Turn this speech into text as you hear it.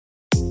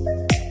Hello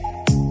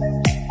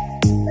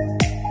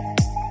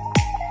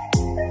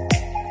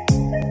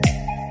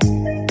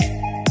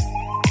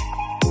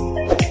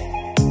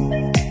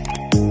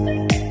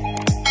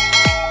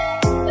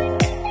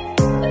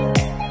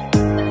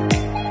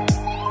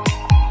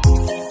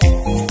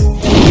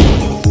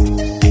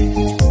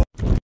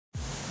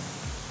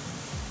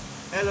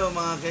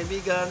mga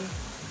kaibigan,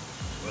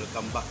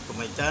 welcome back to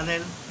my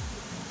channel.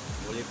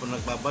 Muli po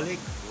nagbabalik,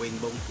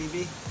 Rainbow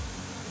TV.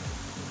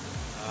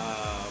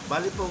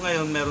 Bali po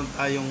ngayon meron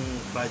tayong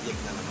project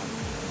na naman.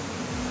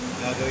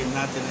 Gagawin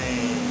natin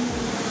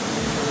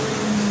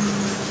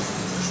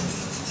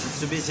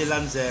Mitsubishi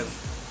Lancer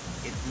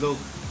itlog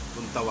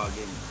kung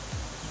tawagin.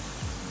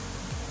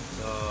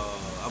 So,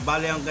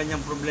 bali ang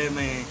kanyang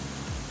problema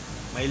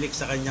may leak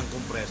sa kanyang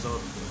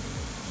compressor.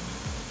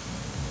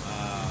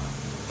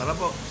 Tara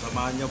po,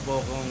 samahan nyo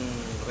po kung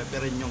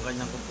reparin yung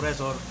kanyang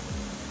compressor.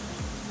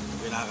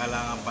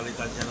 Kinakailangan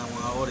palitan siya ng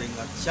mga o-ring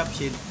at shaft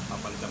shield,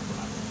 papalitan po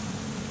natin.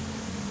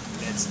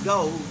 Let's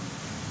go!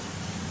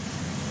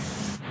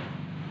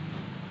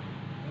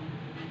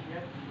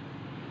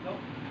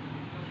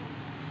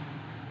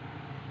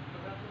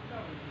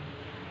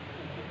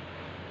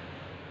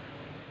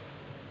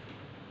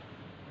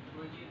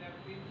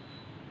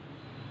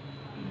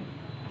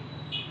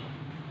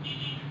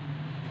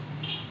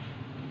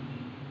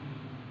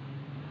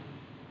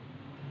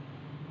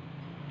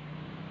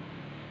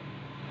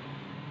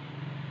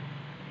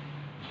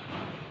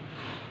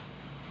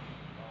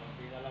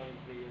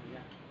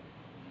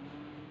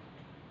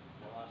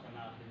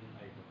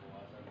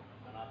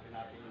 Hanapin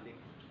natin yung leak.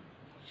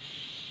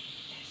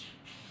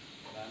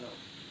 Paano?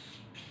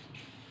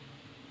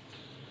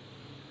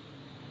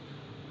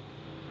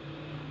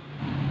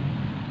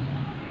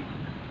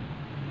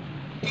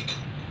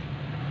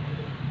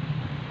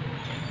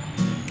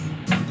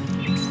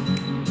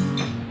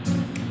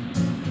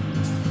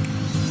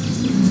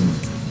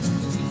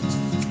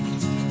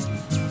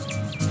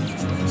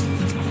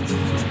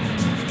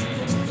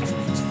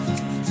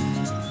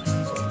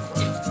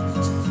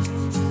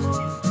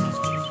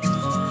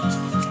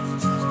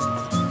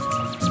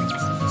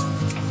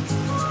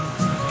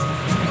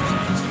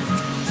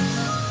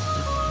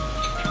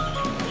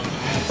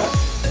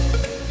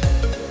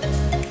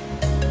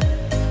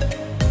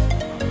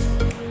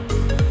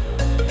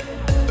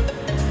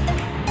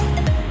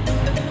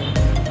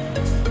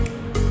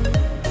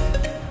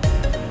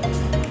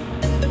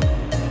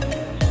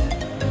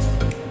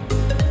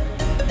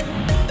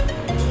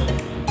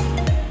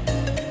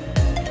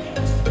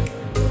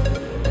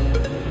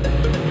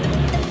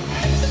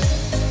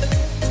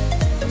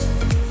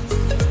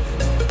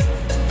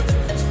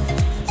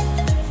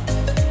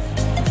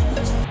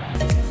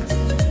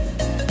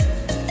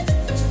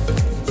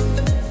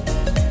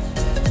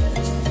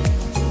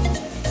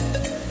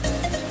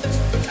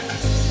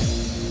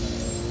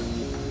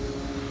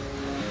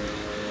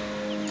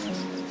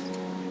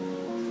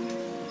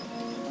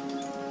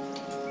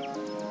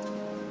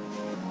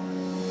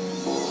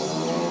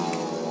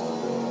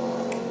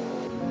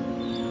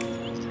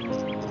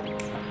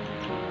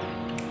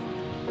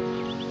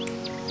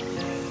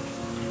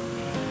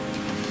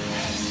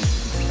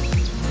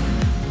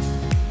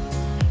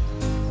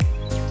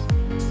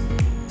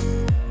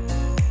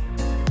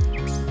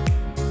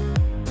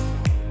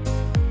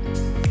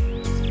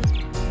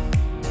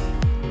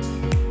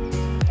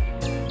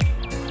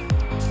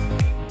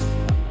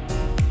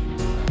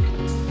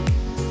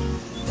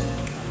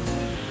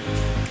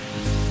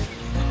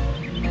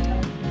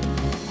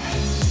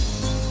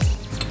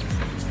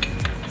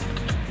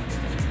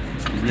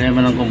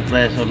 Problema ng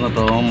compressor na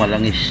to,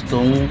 malangis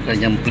tong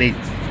kanyang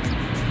plate.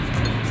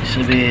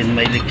 Sabihin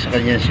may leak sa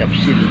kanyang shaft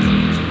shield.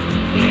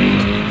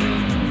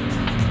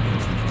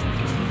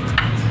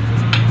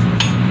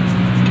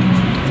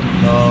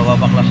 So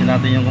babaklasin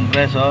natin yung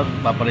compressor,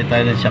 papalit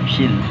tayo ng shaft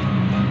shield.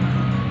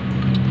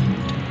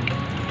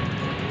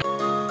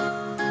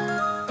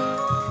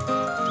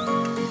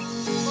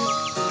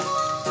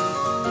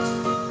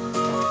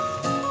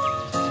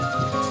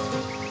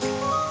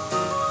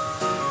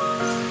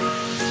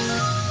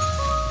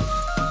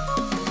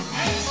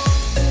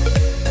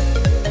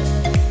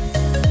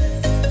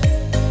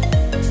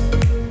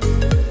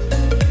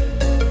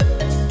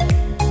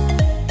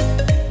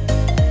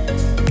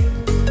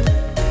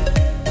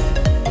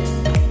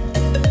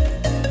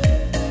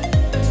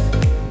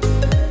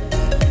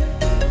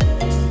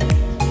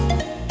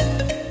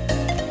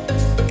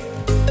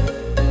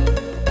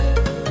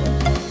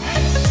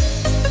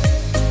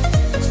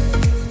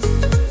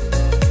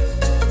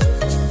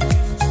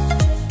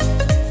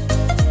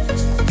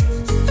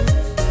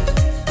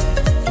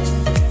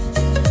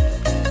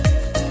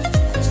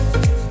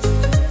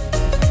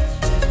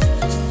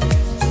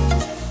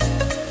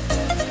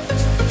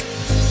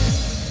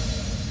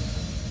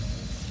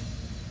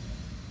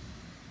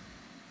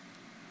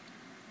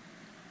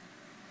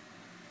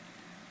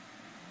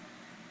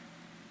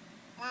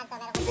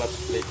 Clutch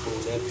plate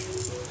cooler.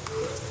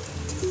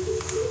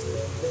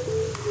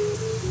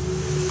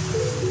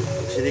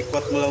 Pag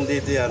sinikwat mo lang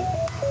dito yan,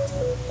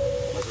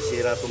 masisira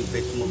nasira tong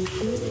plate mo.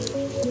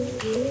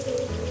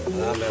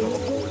 Meron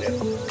kang cooler.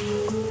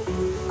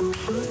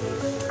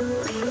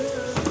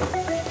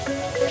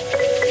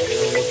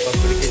 Yung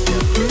magpaplikit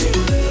yan.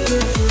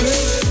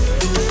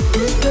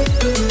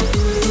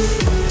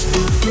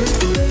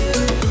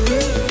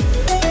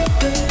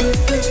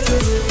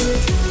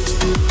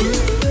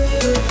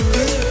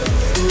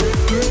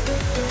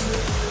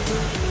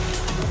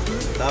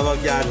 Tawag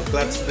yan,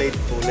 clutch plate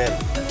cooler.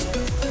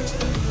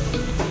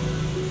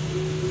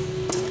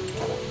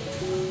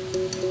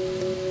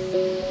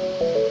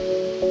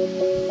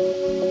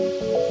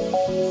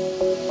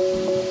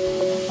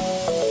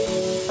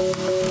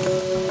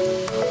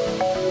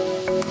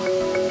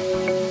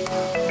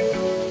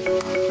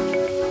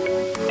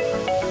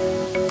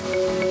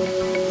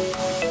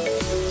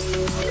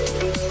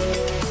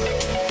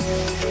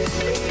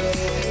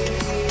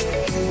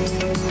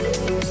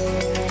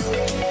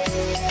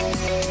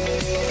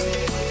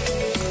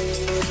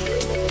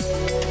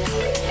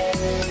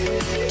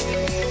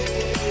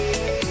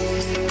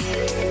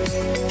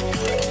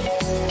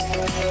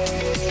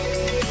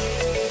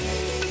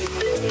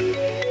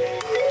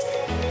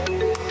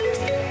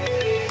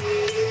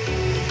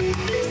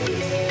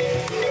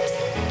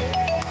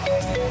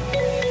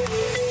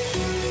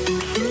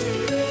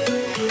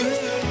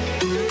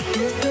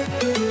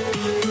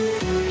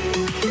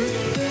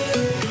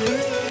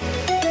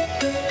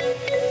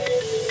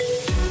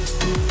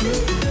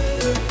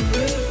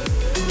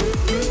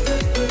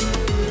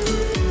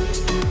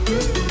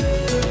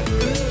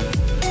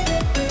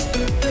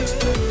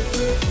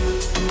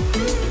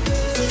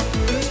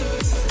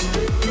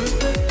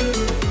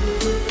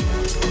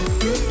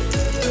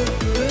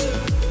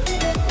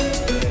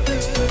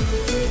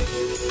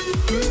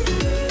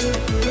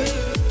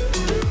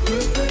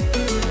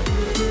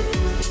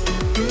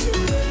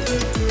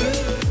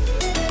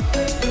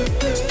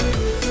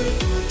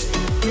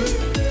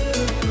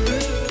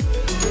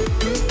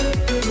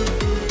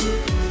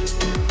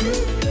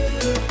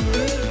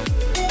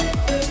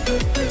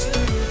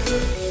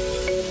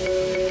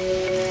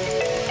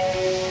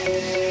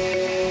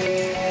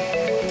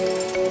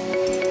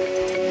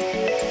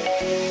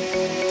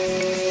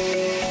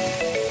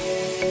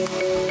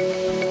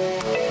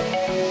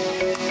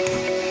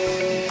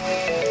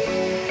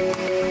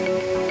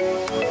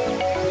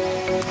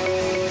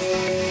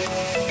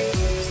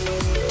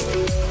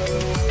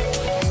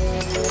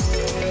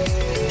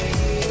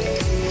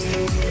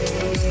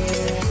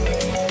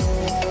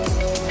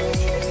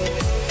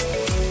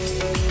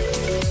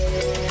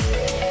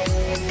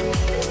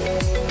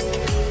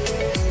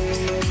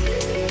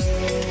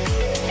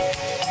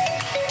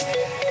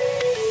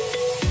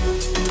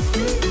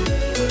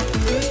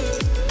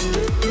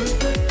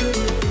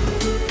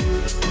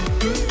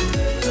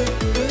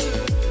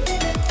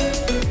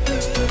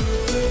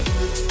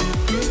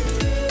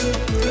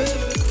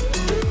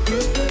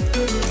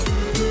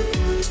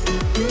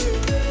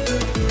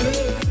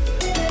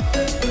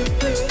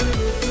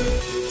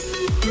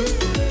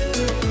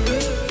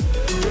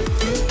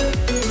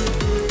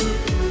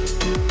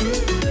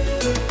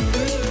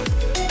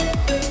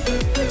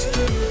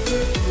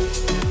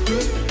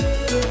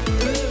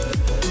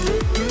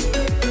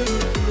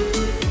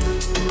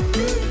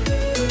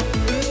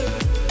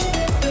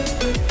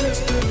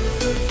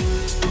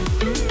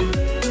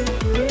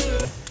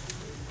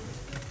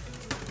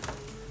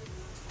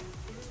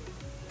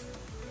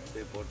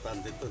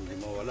 Importante ito, hindi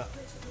mawala.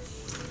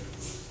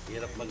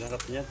 Hirap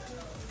magharap niya.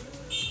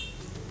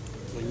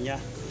 Kunya.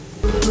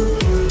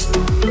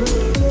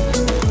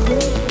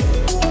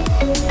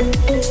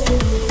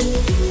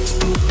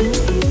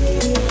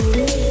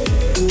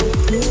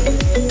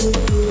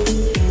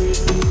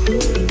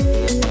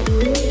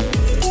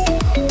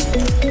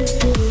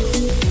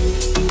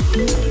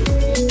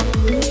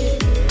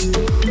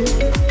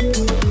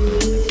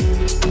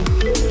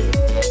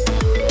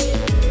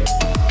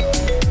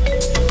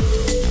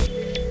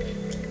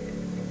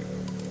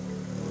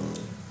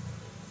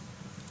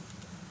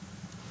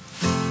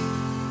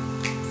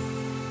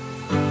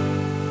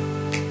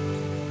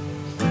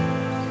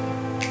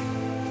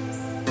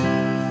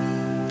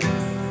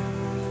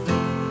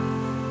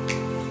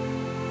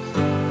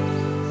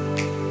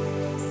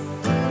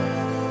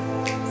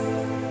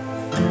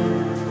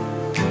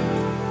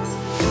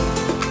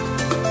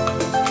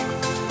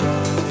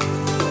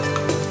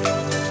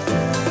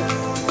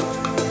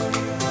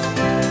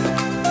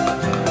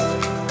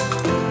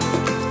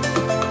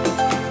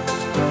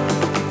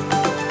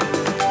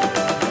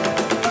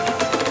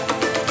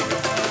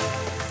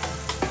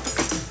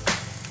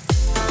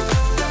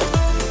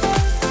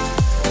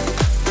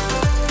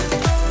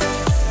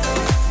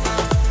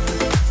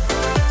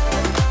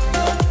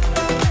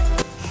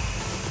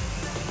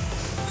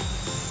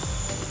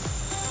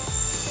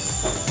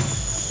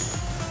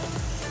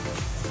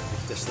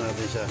 Test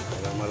natin siya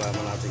para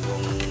malaman natin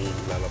kung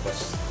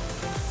lalabas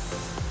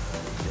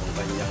yung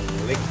kanyang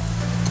leak.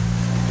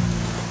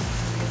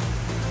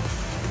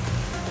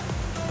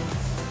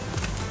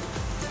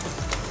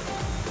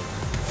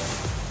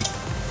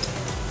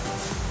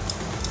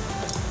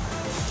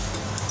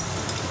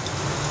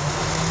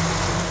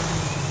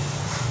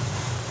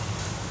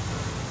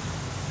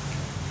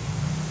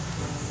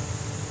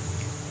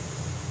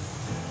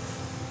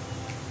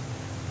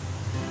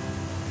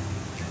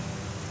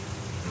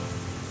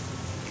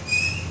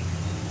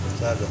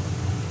 Sado.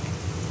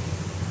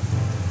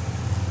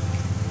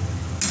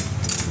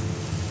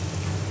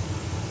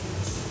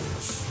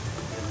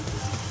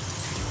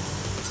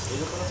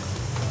 Ilo pa lang.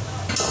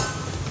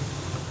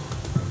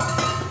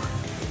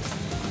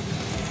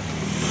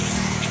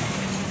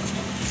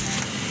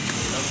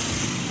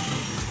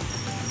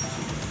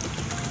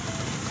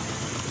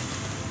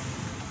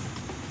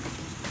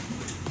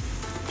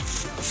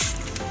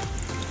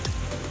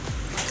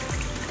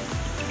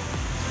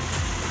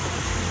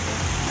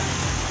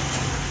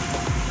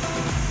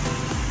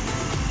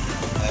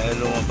 Ay,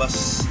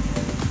 lumabas.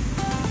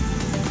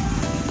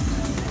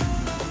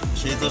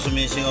 Kasi ito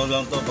sumisingaw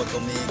lang to pag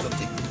umiikot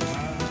eh.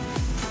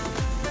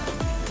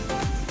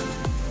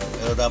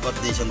 Pero dapat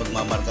di siya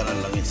magmamarka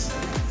ng langis.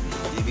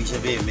 Ibig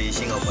sabihin may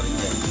singaw pa rin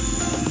yan.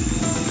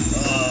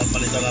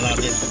 Palitan na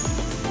natin.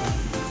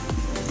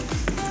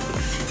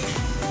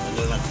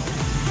 Tanggal na.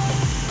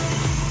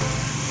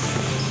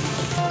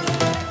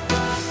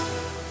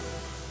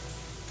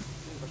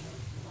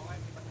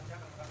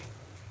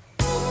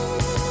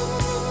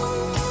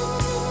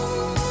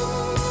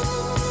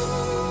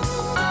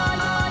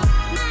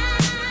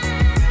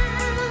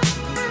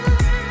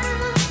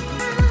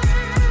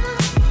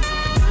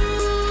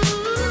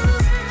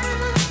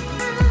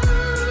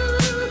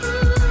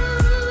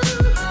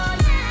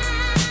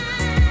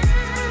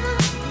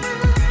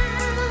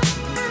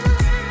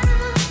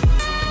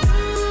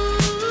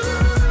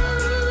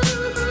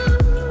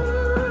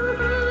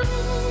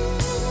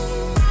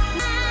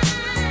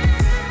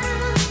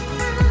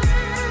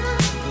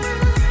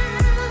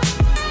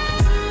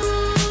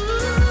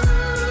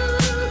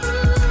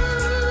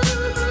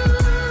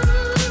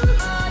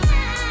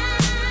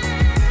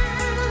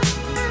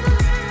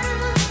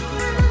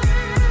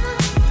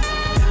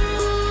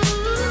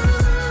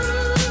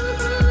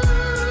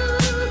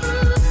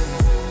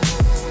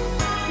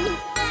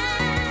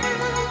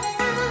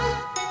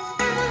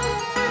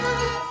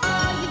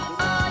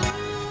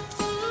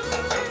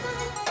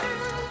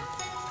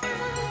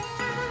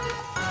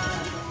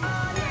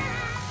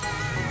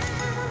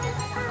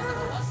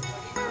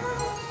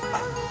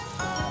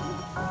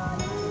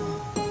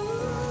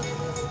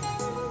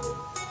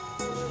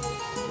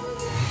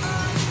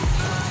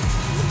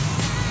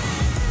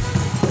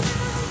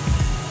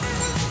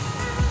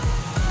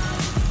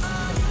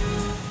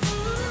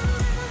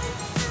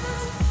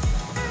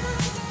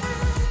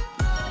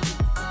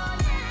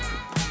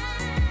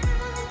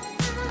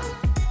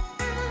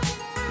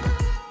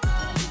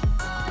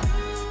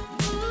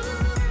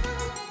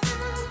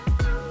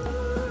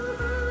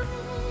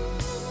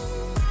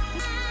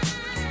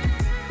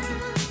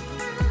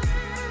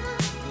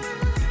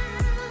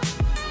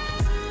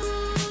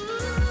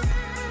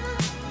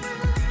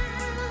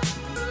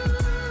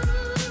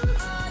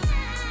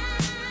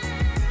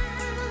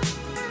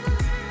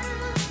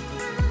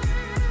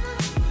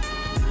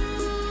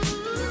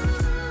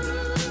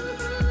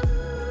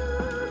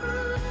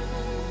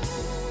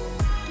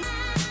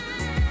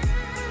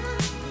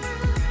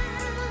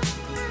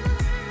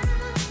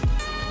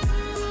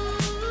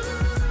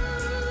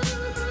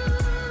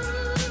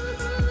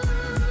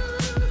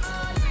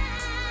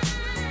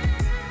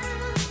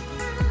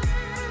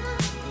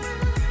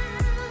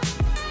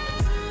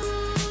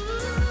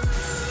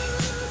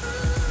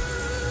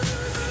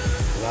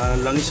 Wala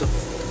nang langis oh.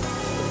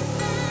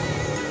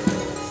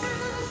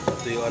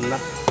 Tuyuan na.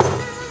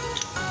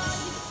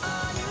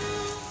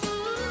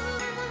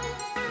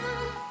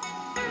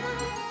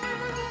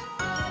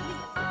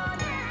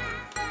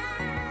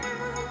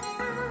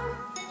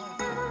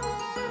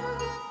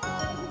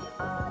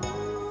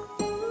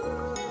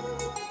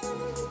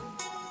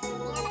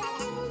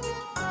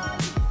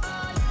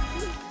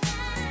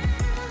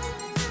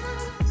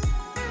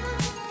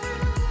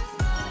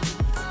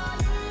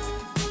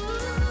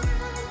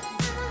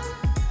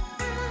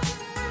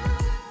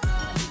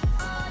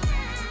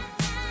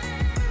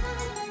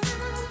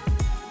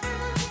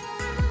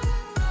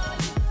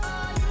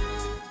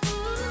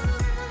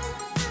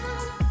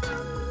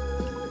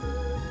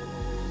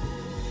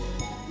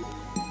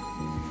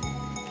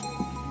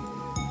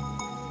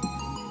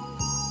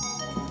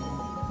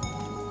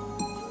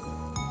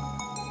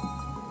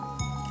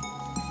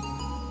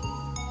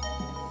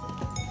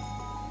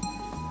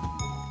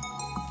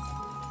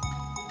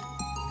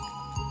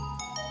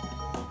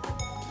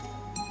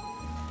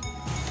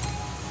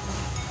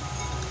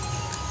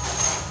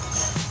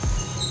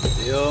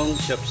 Yung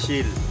shaft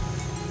seal. Ito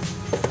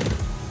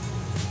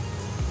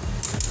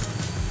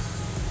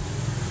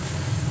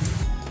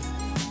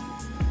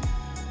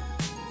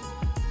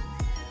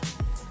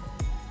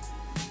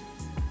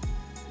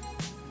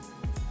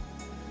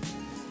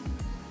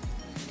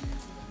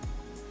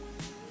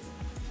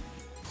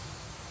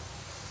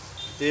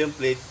yung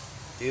plate,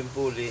 ito yung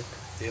pulley,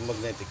 ito yung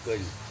magnetic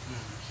coil.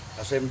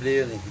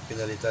 Assembly yun eh,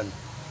 pinalitan.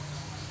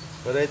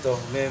 Pero ito,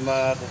 may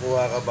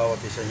makukuha ka bawat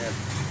isa niyan.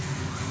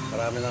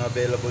 Marami nang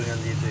available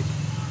yan dito eh.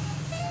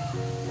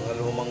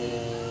 Mga lumang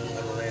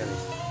ano na yan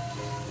eh.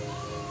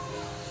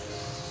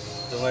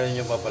 Ito ngayon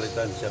yung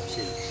papalitan, shaft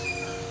seal.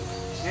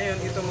 Ngayon,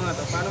 ito mga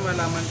to, paano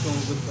malaman kung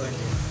good o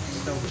hindi?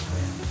 Ito, good pa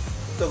yan.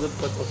 Ito, good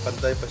pa ito.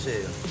 Pantay pa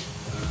siya yun.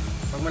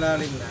 Pag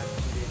malalim na,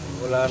 hindi.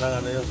 Wala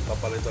nang ano yun,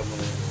 papalitan mo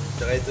na yun.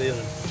 Tsaka ito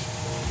yung,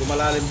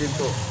 lumalalim din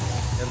to.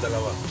 Yan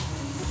dalawa.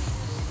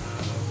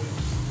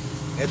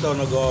 Ito,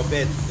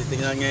 nag-open.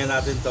 Titingnan ngayon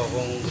natin to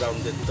kung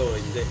grounded to,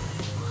 hindi.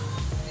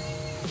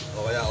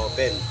 O kaya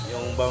open.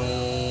 Yung bang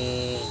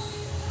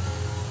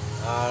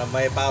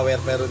may power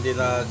pero hindi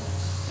na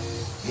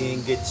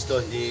i-engage to,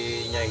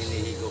 hindi niya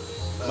hinihigop.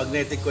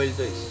 Magnetic coil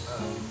to eh.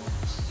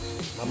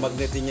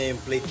 Mamagnetin niya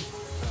yung plate.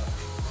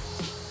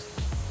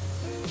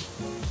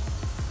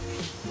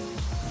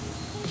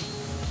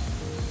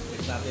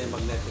 Check natin yung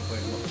magnetic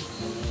coil mo.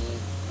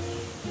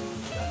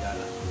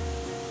 Gagana.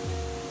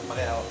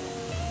 Pakihawak.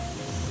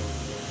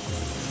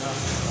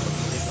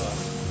 Dito ah.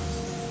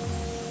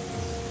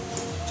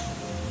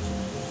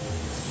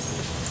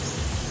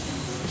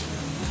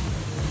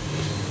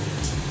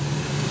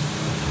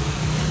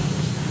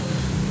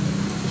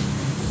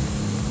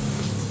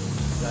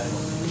 Dahil mo.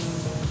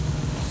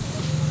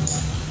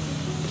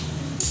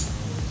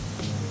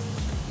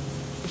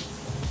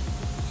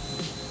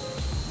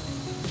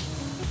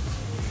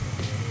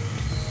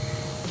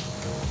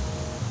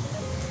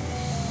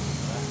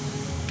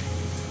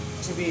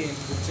 Sabihin,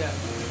 good siya.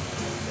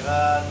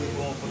 Kaya hindi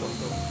pumuputok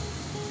to.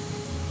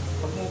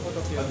 Pag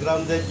pumuputok yun. Pag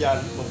grounded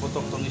yan,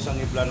 puputok tong isang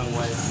ibla ng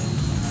wire.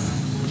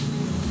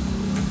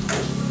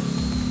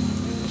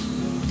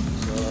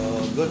 So,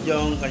 good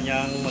yung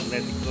kanyang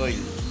magnetic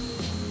coil.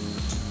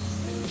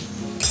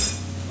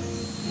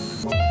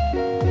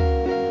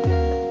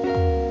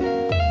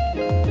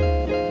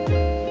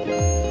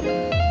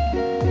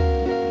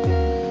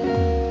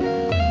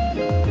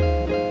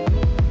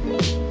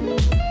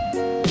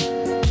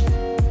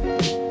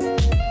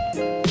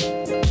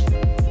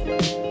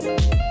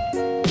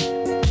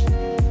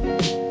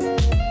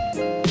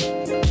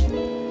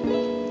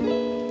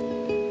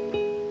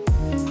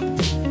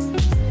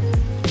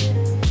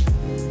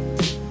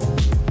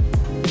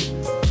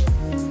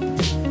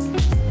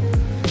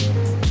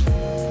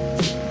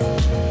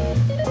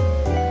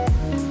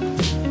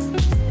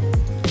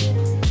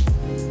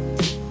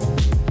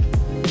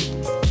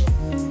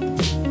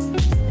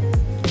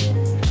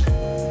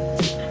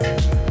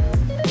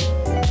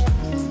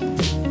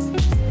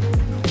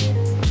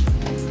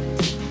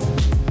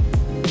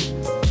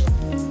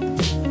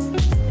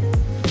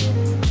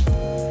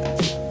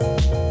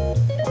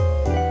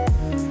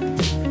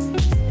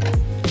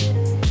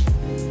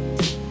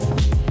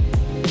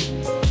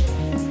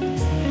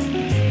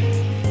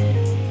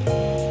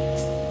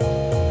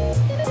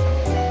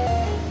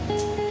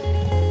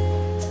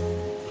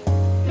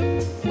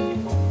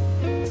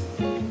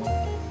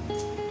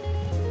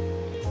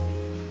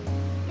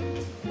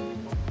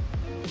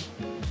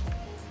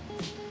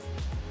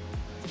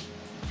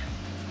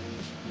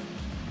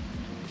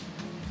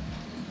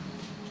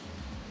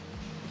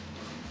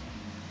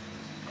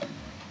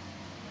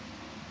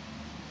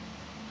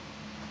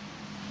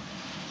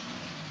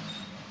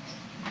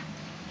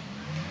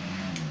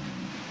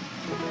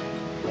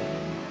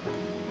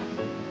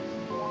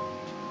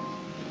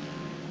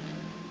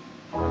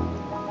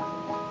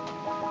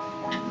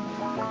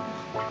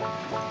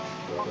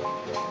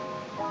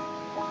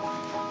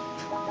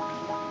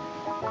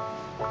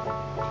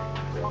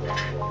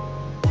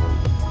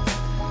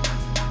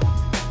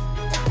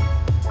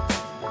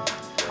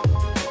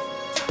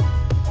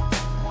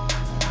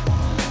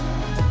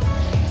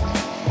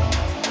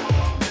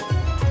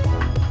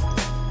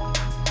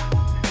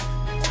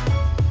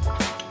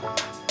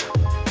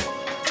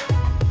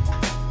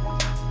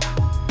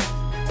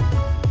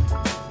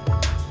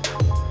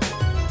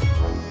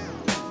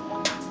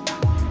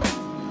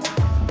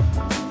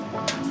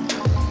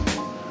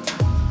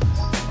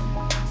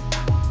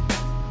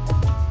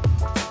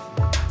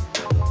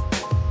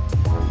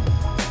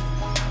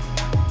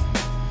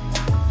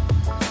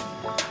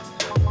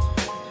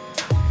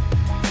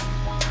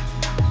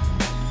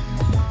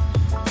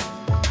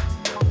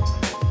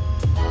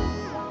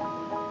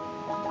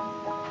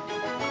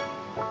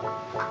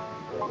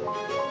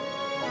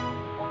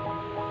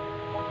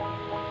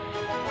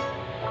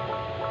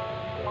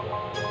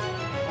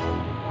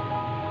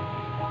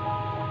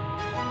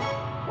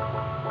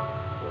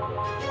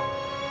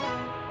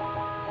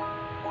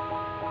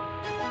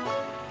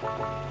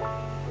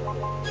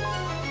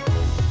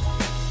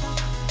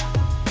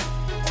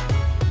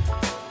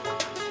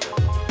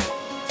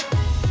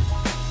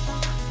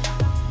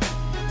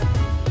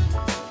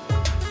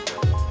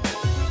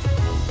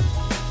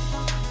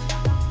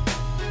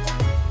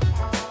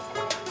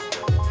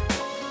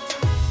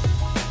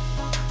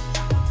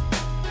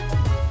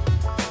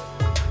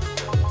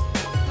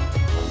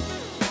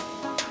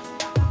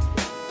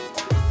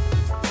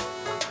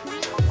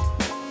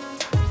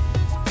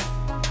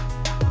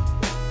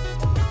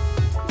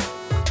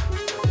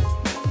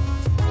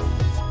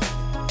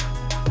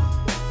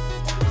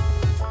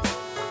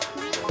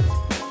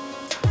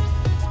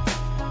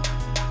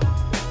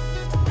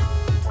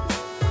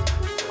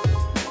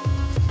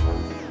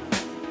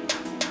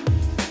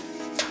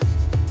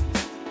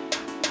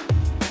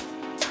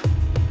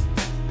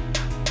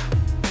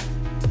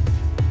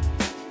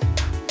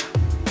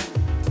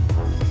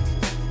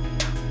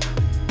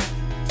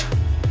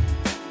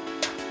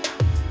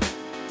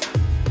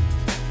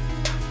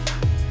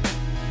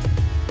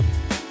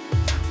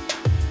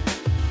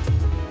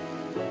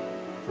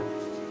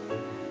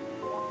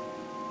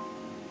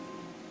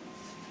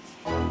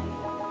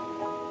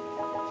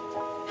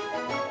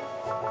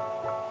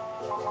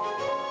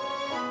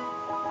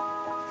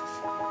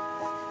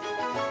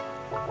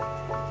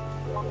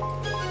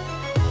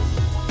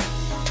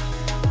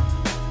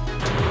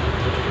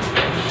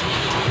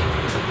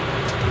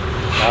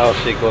 Tapos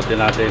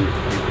ikotin natin.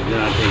 Tignan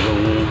natin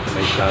kung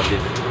may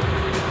sabit.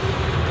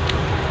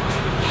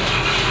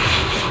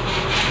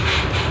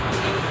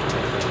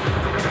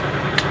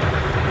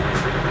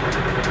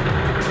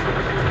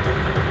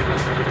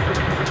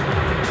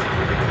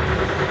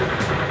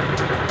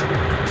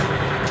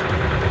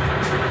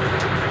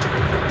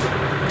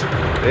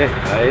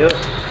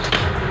 Ayos.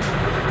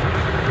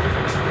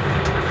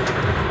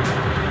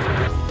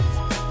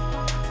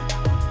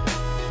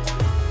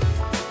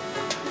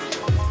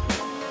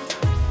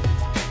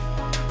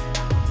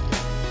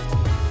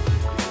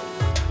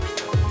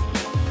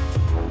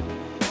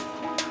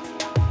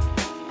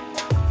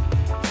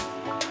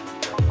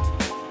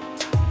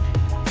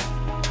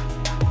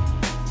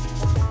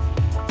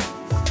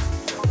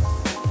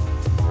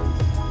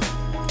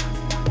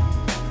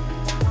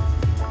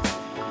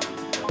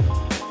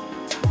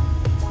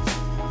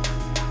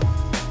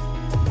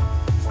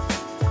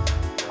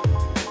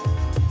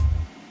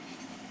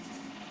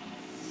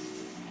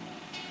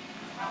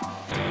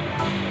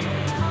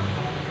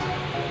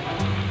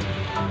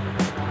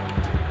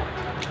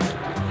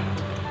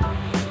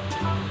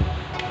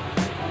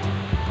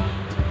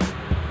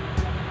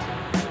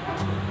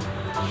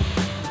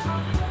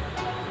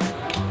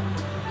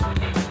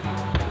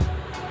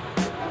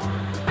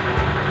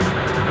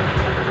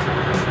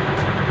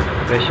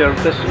 Pressure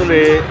test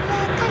ulit.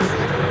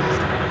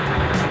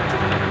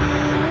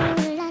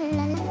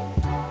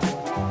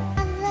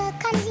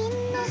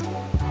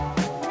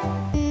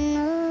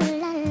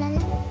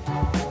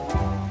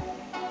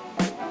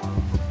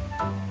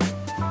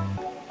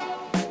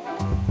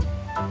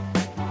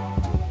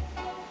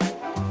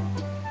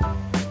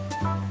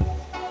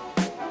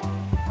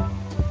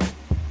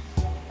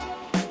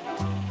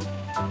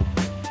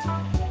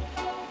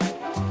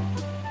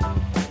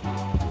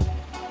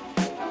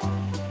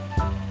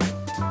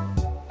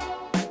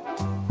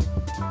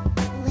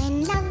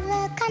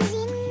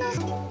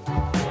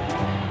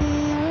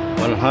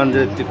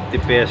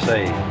 $150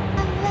 eh.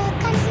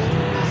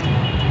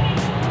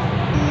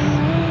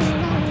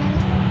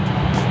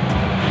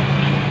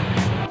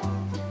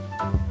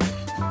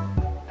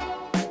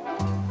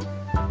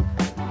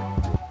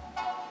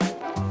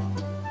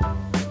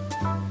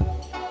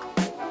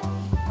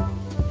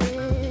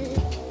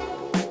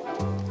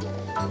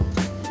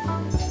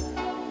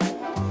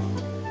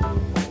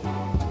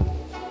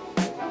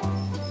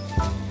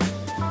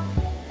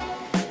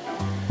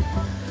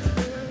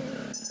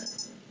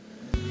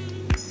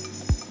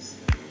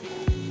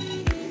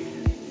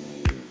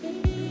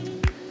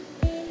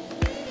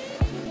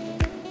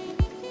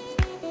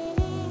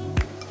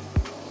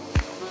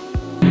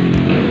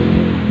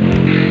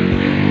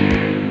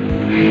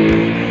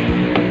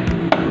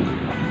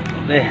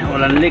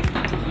 Walang leak.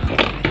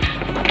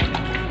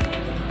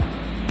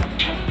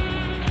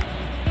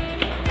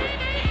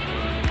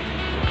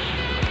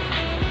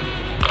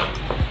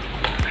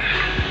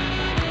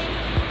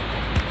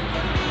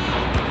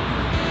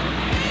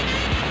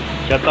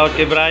 Shout out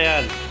kay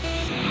Brian.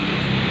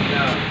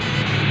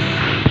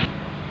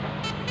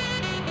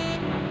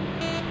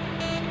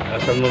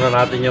 Asan muna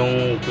natin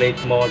yung plate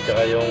mo at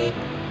saka yung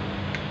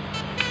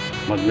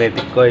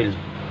magnetic coil.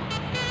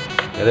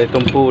 Pero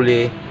itong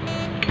pulley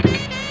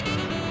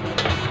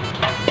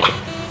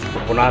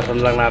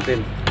punasan lang natin.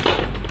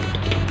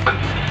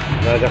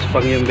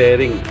 Nagaspang yung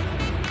bearing.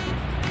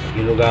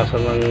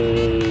 Ginugasan ng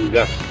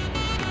gas.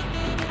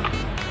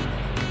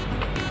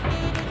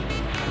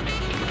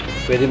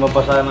 Pwede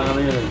mabasa ng ano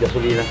yun, ng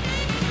gasolina.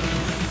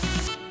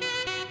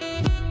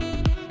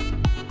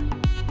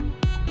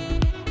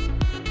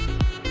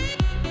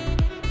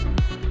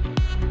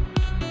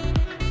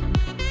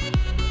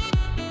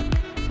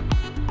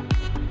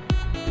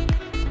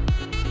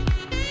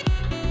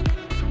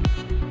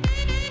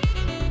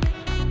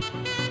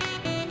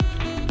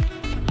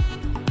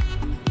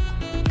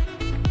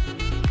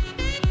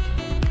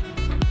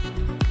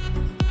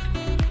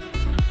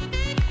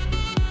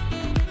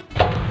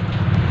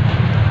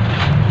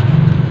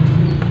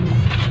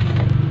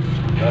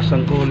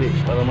 Ang kuli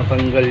para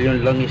matanggal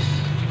yung langis.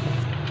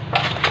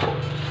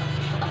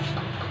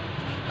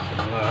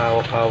 Mga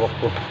hawak-hawak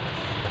ko.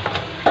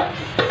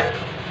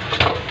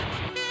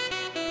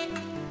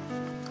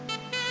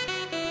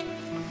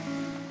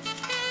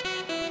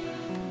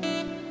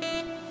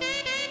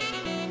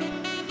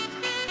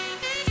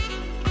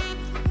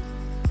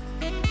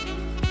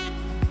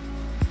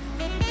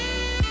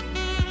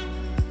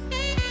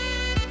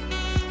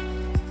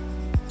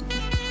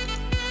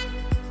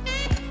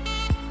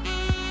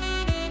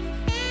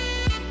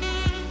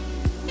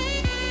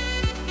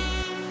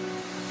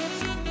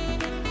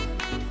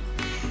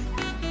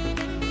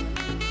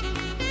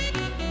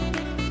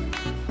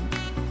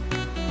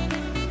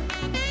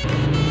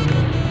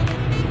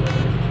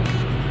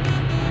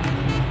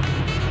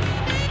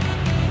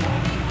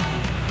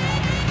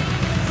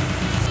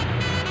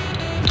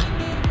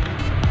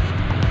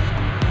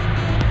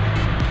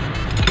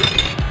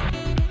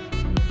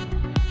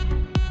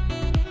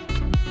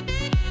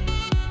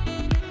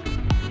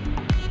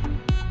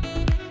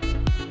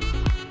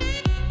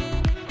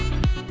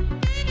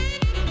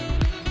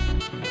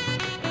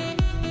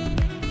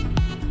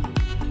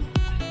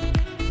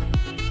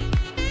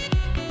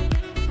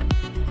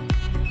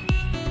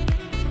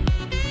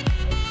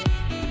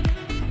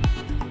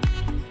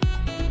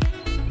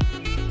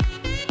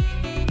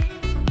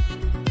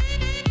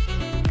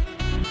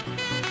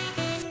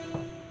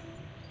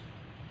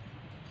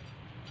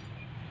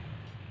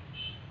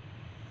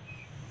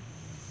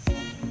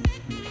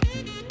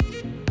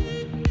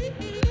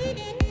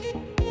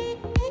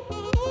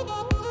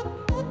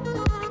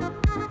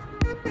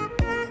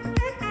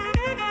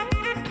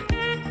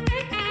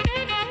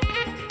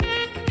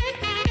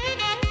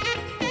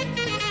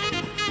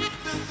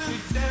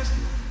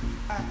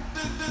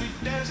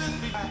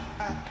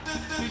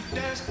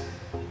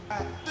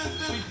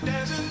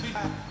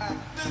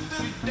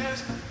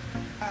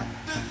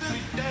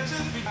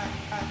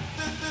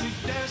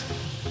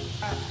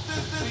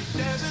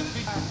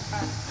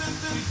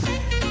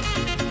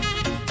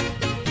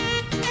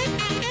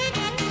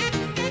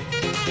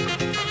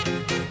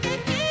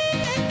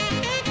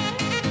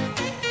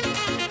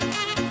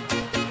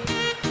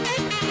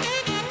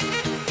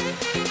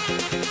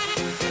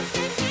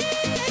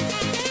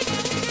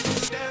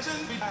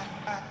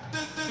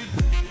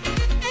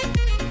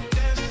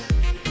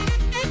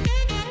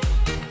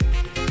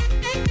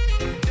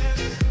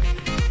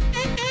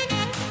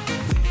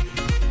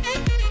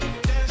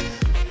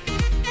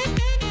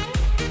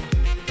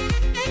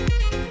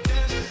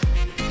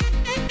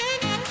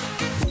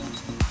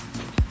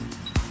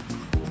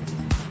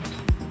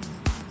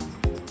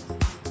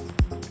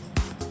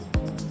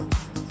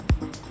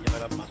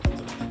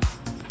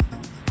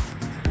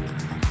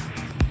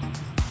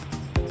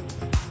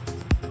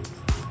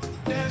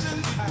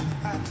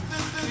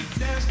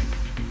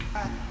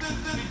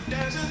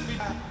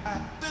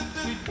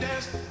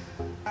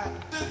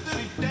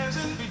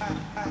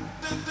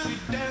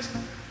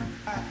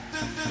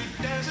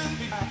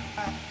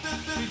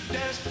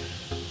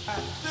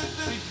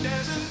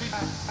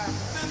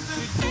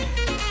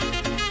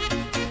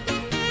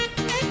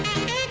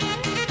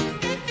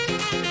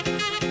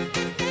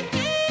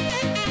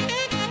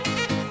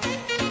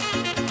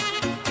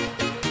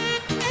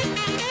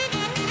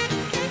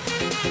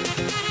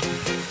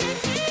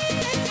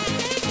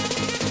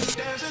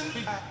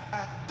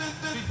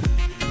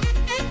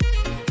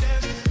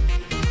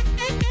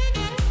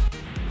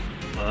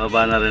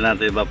 Bababa na rin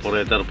natin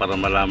evaporator para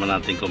malaman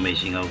natin kung may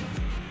singaw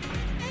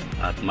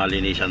at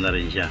malinisan na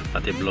rin siya,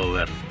 pati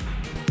blower.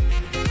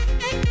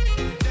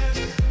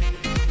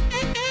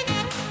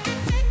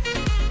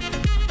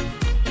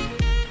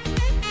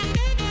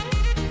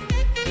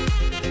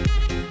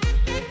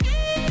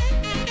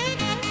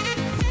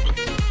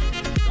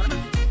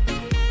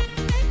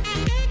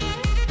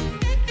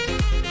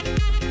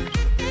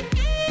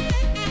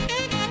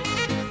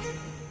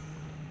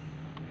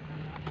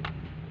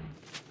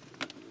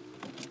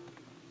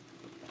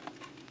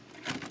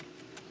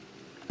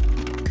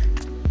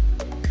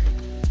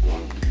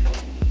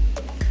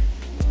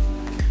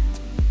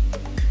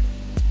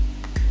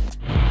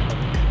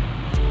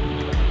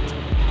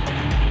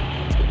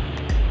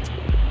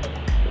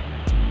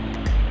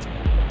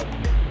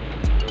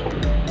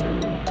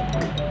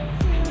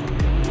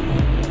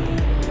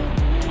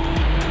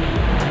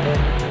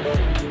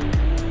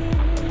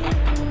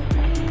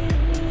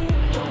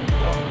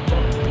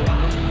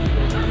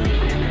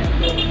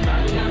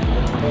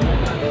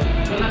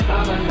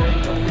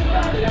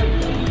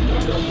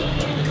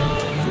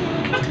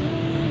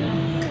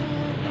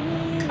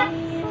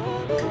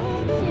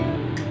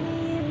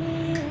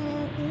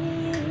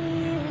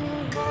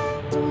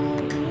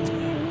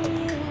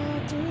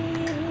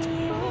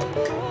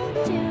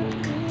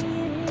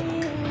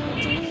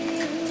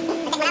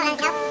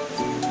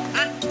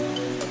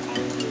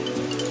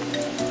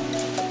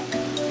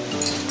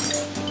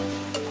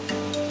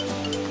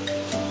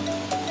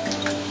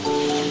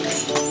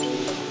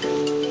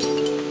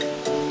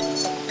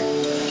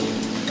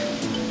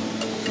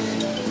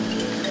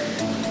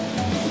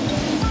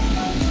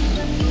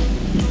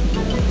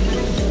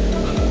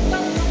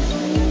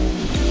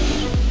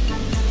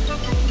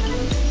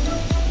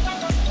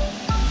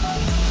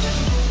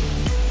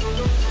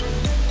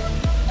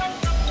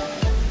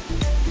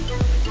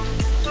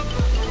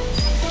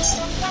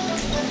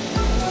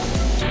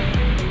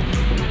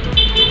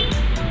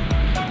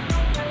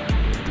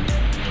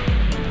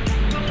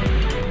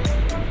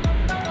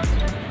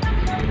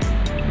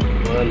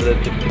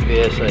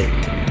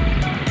 PSI.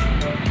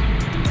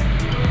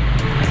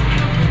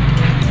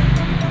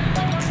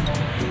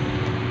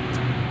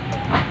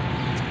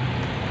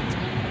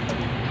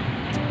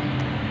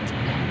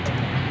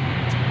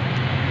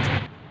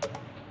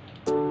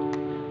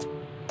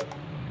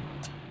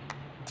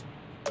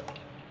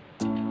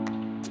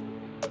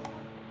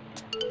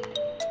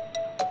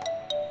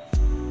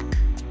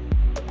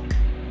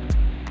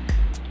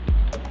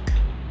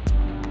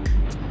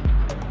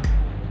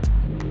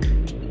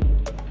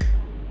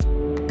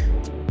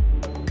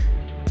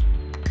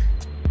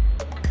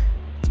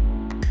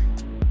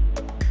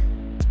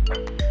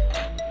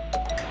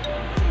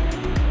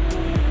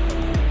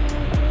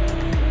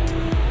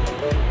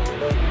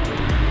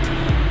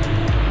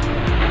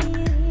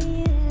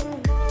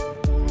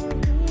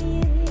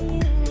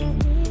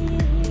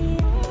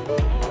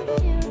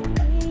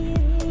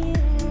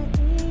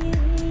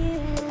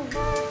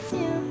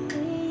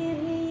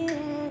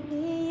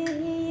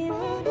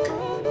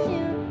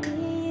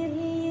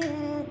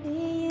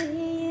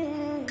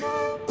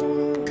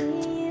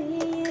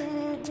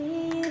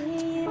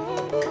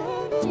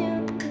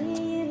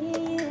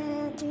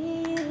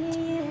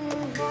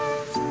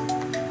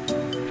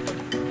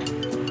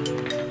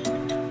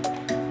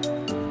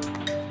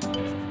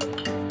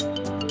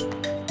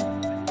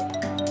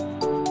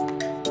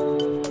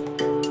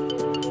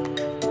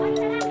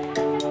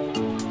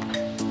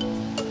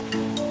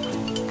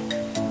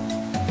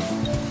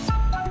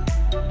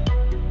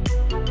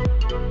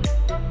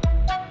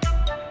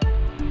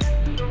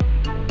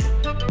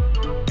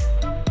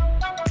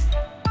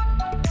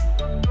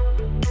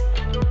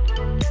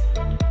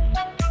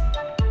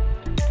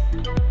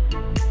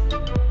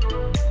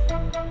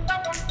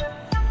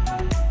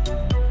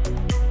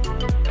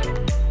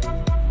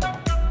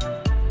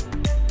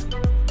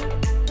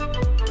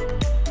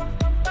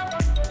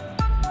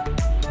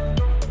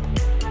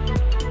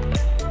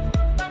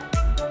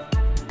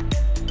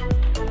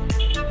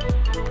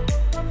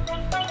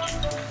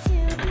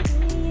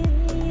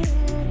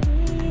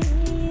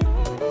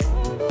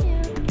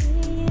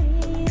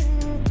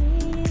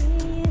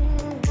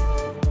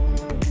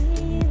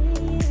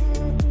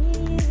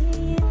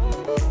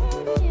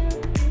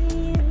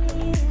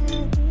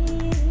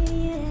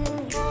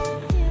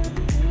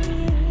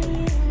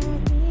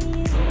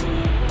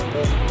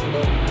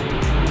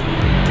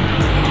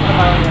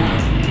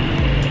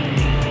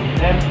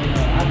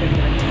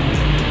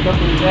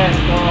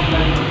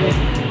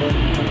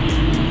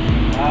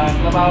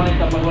 Trabaho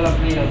nito pag walang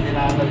clear,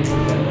 dinadali ko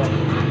dito.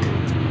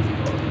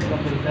 Ito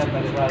filter,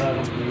 taliwala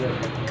ng clear.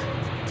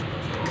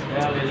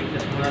 Kaya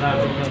liligtas muna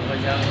natin yung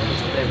kanyang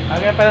system.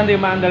 Kaya parang hindi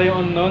maandar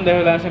yung unknown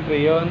dahil wala siyang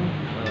crayon.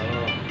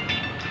 Oo.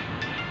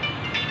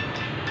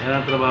 Yan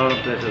ang trabaho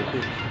ng pressure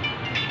switch.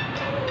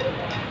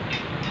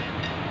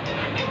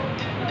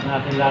 Tignan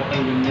natin lahat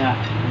ng linya.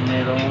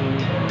 Merong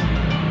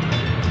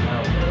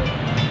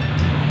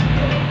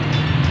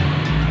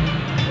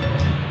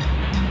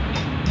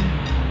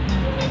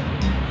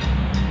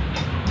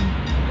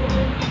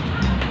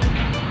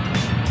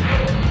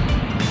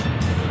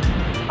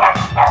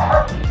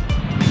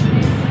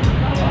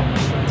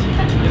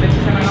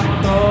Diretso sa mga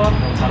motor.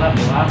 pala,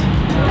 diba?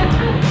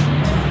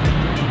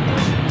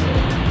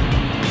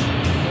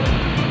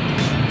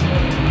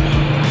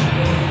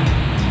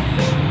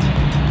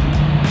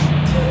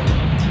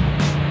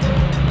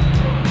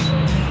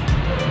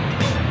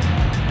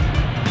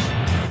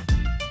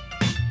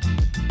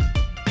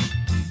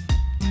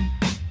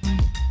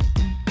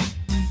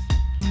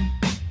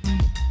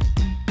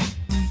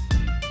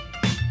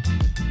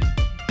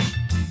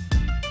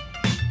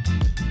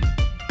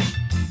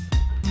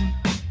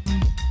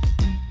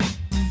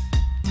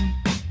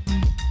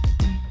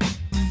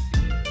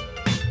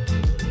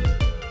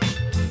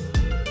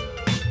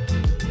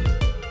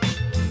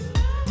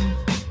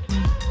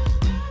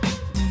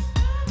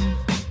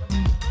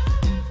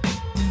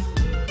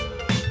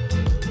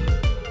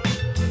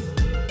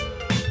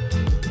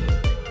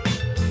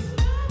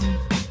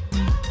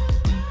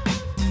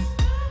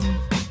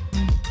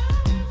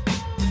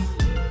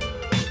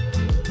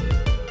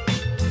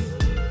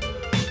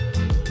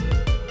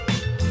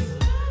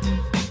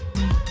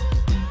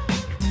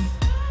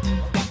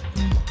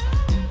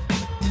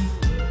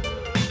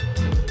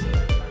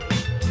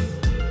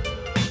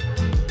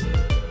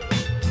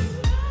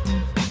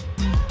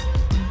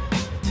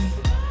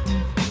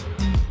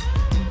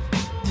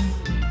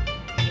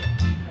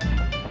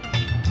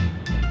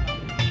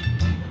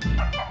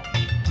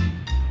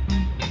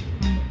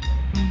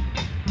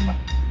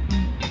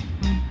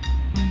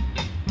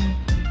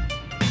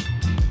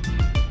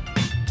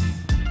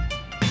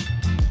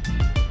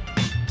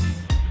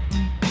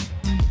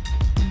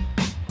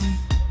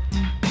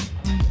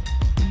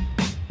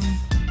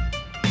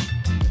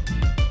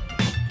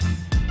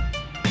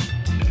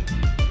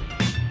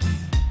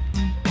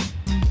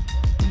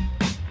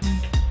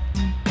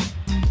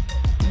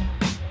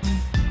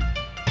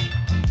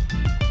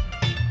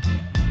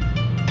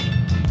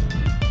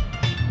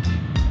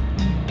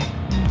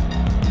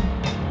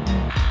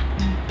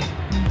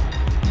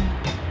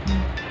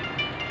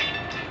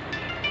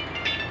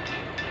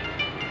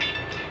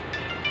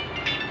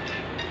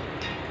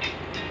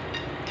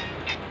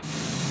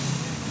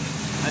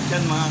 At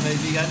yan mga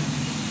kaibigan,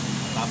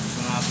 tapos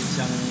na natin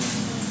siyang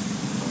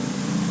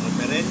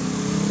repairin,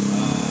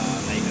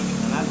 naikamit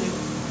na natin.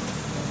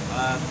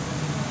 At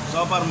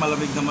so far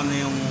malamig naman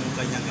na yung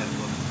kanyang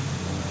aircon.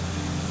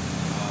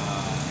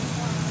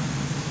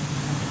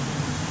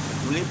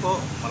 Muli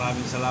po,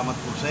 maraming salamat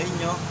po sa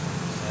inyo,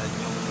 sa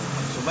inyong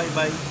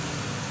pagsubaybay.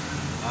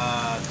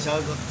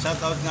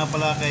 Shoutout nga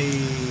pala kay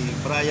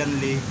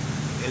Brian Lee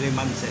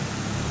Elemanse.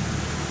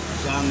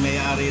 Siya ang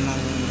may-ari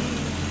ng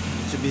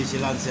Mitsubishi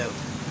Lancer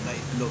na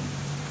itlog.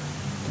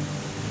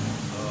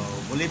 So,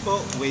 muli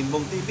po,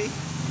 Wainbong TV.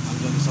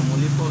 Hanggang sa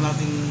muli po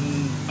nating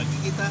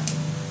pagkikita.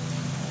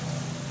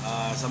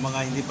 Sa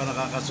mga hindi pa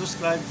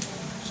nakaka-subscribe,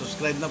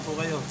 subscribe na po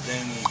kayo.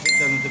 Then, hit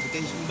the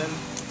notification bell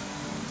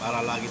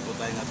para lagi po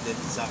tayong update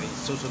sa aking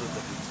susunod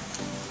na video.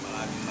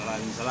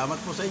 Maraming salamat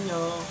po sa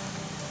inyo.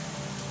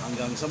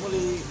 Hanggang sa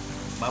muli.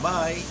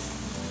 Bye-bye!